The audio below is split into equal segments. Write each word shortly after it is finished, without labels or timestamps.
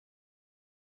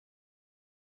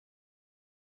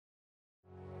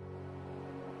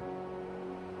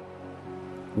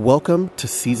Welcome to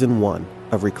Season 1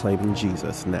 of Reclaiming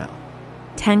Jesus Now.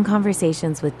 10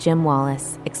 conversations with Jim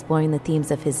Wallis exploring the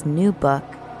themes of his new book,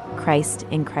 Christ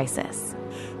in Crisis.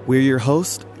 We're your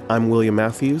hosts. I'm William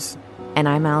Matthews. And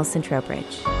I'm Allison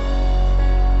Trowbridge.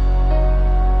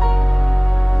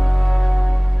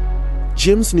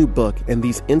 Jim's new book and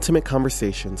these intimate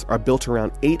conversations are built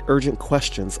around 8 urgent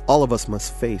questions all of us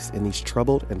must face in these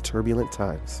troubled and turbulent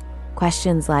times.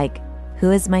 Questions like,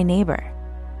 who is my neighbor?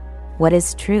 What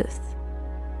is truth?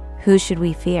 Who should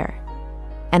we fear?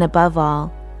 And above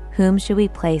all, whom should we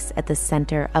place at the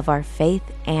center of our faith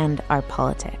and our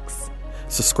politics?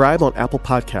 Subscribe on Apple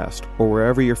Podcast or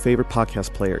wherever your favorite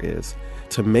podcast player is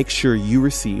to make sure you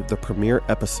receive the premiere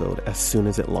episode as soon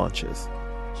as it launches.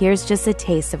 Here's just a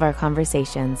taste of our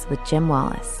conversations with Jim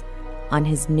Wallis on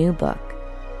his new book,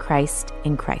 Christ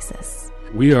in Crisis.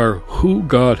 We are who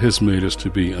God has made us to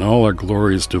be in all our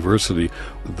glorious diversity.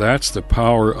 That's the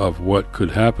power of what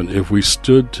could happen if we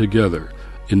stood together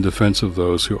in defense of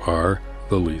those who are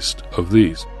the least of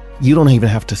these. You don't even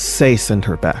have to say send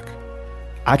her back.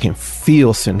 I can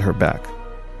feel send her back.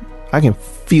 I can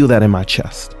feel that in my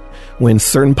chest when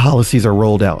certain policies are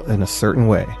rolled out in a certain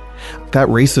way. That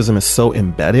racism is so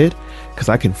embedded because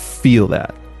I can feel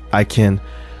that. I can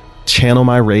channel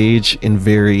my rage in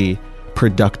very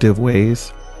productive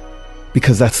ways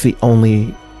because that's the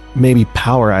only maybe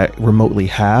power I remotely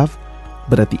have.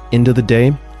 But at the end of the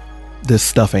day, this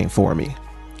stuff ain't for me.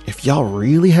 If y'all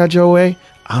really had your way,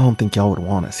 I don't think y'all would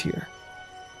want us here.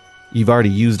 You've already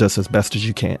used us as best as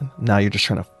you can. Now you're just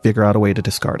trying to figure out a way to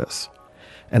discard us.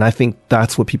 And I think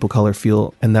that's what people of color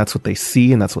feel, and that's what they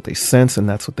see, and that's what they sense, and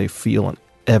that's what they feel on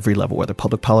every level, whether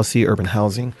public policy, urban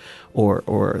housing,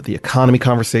 or the economy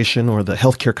conversation, or the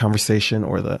healthcare conversation,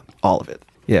 or all of it.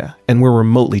 Yeah. And we're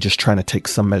remotely just trying to take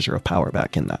some measure of power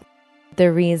back in that.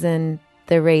 The reason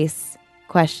the race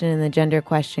question and the gender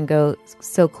question go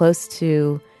so close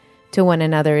to one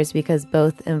another is because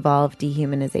both involve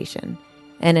dehumanization.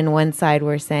 And in one side,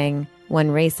 we're saying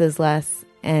one race is less,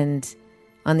 and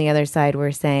on the other side,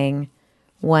 we're saying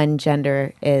one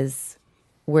gender is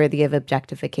worthy of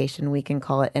objectification. We can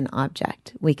call it an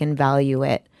object. We can value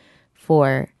it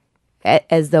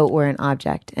as though it were an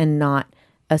object and not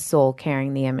a soul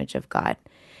carrying the image of God.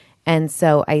 And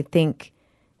so I think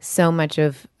so much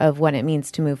of what it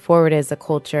means to move forward as a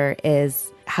culture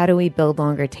is how do we build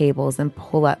longer tables and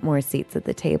pull up more seats at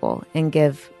the table and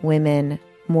give women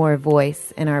more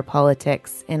voice in our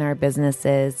politics, in our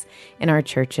businesses, in our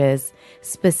churches,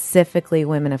 specifically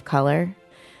women of color.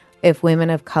 If women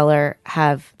of color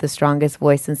have the strongest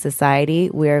voice in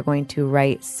society, we are going to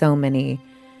right so many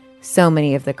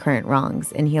of the current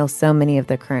wrongs and heal so many of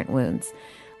the current wounds.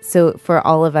 So for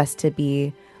all of us to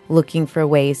be looking for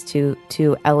ways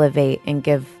to elevate and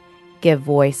give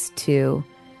voice to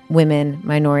women,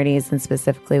 minorities, and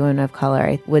specifically women of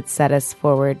color, would set us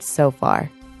forward so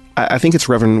far. I think it's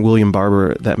Reverend William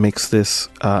Barber that makes this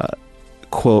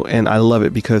quote, and I love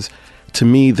it because to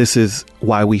me, this is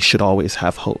why we should always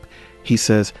have hope. He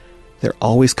says, there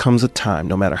always comes a time,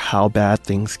 no matter how bad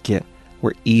things get,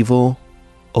 where evil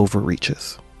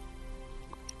overreaches.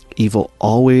 Evil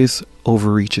always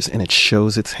overreaches and it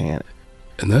shows its hand.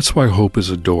 And that's why hope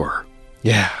is a door.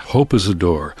 Yeah. Hope is a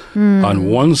door. On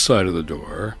one side of the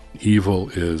door, evil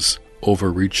is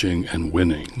overreaching and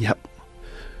winning. Yep.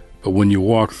 But when you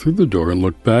walk through the door and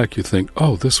look back, you think,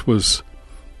 oh, this was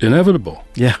inevitable.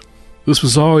 Yeah. This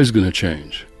was always going to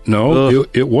change. No,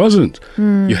 it wasn't.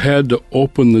 You had to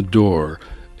open the door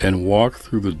and walk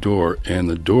through the door, and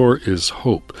the door is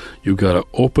hope. You got to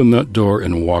open that door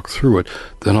and walk through it.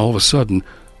 Then all of a sudden,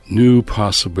 new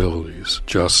possibilities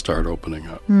just start opening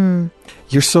up.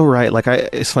 You're so right.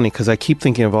 It's funny because I keep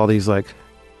thinking of all these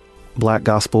black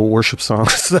gospel worship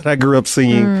songs that I grew up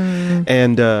singing,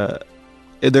 and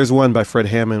there's one by Fred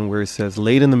Hammond where it says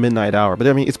 "late in the midnight hour," but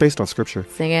I mean it's based on scripture.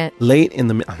 Sing it. Late in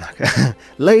the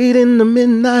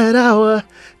midnight hour,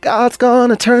 God's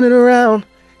gonna turn it around.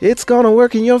 It's gonna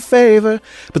work in your favor.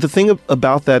 But the thing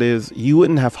about that is, you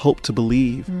wouldn't have hope to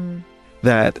believe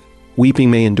that weeping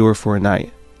may endure for a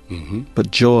night, but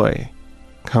joy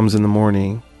comes in the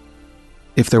morning.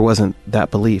 If there wasn't that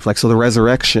belief, so the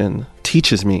resurrection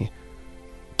teaches me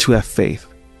to have faith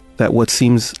that what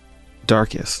seems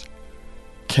darkest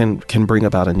can bring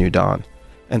about a new dawn.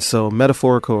 And so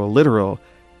metaphorical or literal,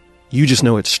 you just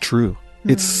know it's true.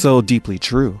 It's so deeply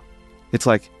true. It's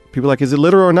like, people are like, is it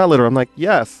literal or not literal? I'm like,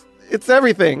 yes, it's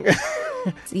everything.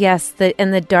 Yes,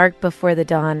 in the dark before the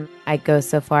dawn, I go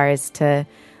so far as to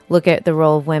look at the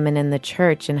role of women in the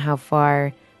church and how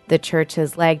far the church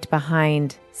has lagged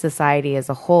behind society as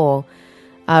a whole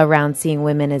around seeing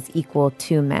women as equal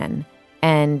to men.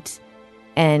 And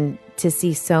And to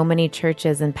see so many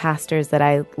churches and pastors that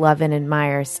I love and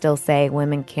admire still say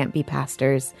women can't be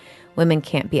pastors, women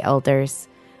can't be elders,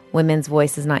 women's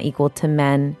voice is not equal to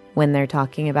men when they're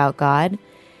talking about God,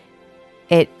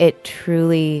 it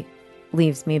truly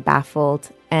leaves me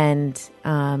baffled, and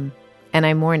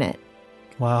I mourn it.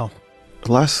 Wow.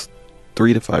 The last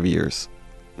 3 to 5 years,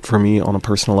 for me on a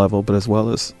personal level, but as well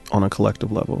as on a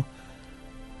collective level,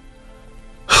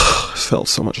 it's felt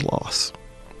so much loss.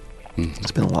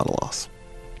 It's been a lot of loss.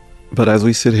 But as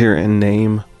we sit here and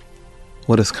name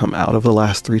what has come out of the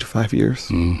last 3 to 5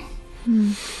 years,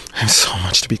 there's so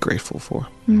much to be grateful for.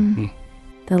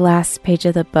 The last page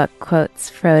of the book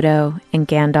quotes Frodo and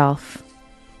Gandalf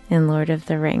in Lord of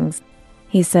the Rings.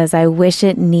 He says, "I wish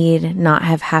it need not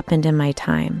have happened in my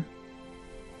time."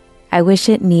 "I wish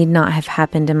it need not have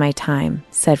happened in my time,"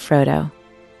 said Frodo.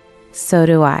 "So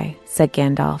do I," said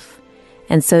Gandalf,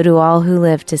 "and so do all who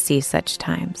live to see such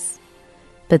times.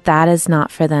 But that is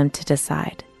not for them to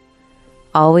decide.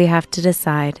 All we have to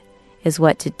decide is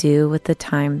what to do with the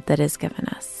time that is given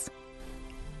us."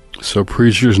 So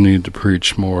preachers need to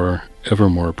preach more, ever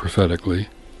more prophetically.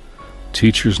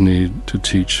 Teachers need to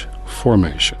teach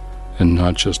formation and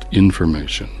not just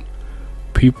information.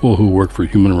 People who work for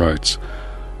human rights,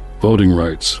 voting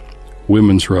rights,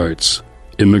 women's rights,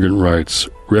 immigrant rights,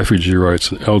 refugee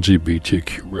rights, and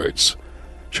LGBTQ rights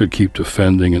should keep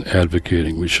defending and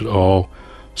advocating. We should all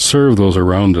serve those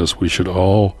around us. We should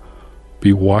all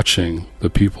be watching the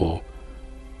people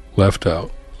left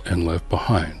out and left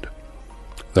behind.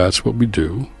 That's what we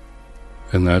do,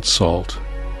 and that's salt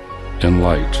and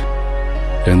light.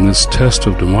 And this test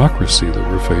of democracy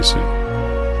that we're facing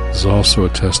is also a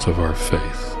test of our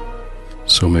faith.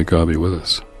 So may God be with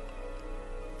us.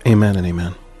 Amen and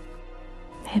amen.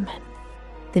 Amen.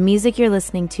 The music you're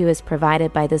listening to is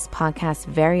provided by this podcast's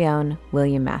very own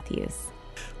William Matthews.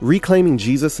 Reclaiming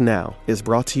Jesus Now is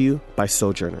brought to you by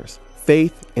Sojourners,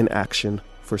 Faith in Action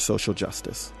for Social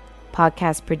Justice.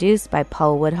 Podcast produced by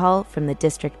Paul Woodhull from the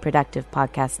District Productive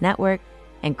Podcast Network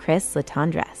and Chris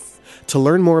Latondres. To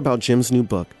learn more about Jim's new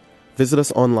book, visit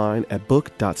us online at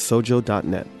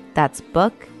book.sojo.net. That's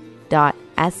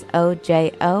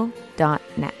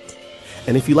book.sojo.net.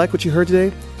 And if you like what you heard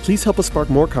today, please help us spark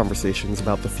more conversations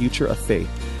about the future of faith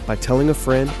by telling a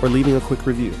friend or leaving a quick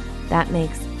review. That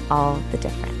makes all the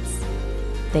difference.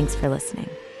 Thanks for listening.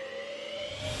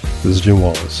 This is Jim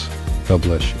Wallis. God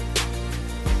bless you.